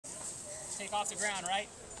take off the ground, right?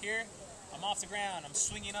 Here, I'm off the ground. I'm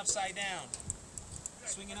swinging upside down.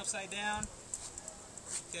 Swinging upside down.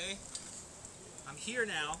 Okay? I'm here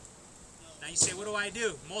now. Now you say, what do I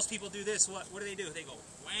do? Most people do this. What do? They go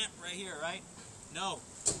wham right here, right? No.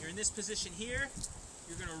 You're in this position here.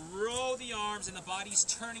 You're going to row the arms and the body's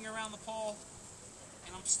turning around the pole.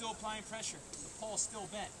 And I'm still applying pressure. The pole's still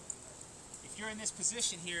bent. If you're in this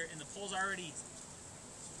position here and the pole's already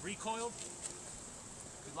recoiled,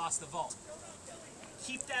 we lost the vault.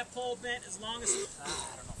 Keep that pole bent as long as... I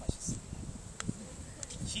don't know if I should say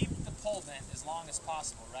that. Keep the pole bent as long as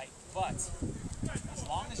possible, right? But as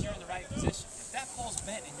long as you're in the right position, if that pole's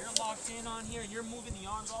bent and you're locked in on here and you're moving the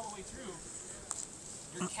arms all the way through,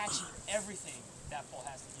 you're catching everything that pole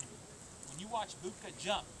has to give you. When you watch Buka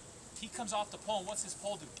jump, he comes off the pole, and what's his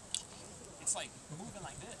pole do? It's like moving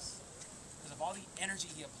like this because of all the energy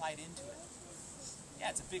he applied into it. Yeah,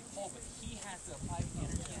 it's a big pole, but he has to apply the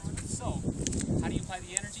energy into it. So, how do you apply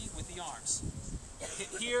the energy? With the arms. Hit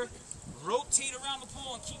here, rotate around the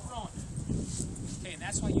pole, and keep rowing. Okay, and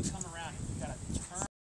that's why you come around.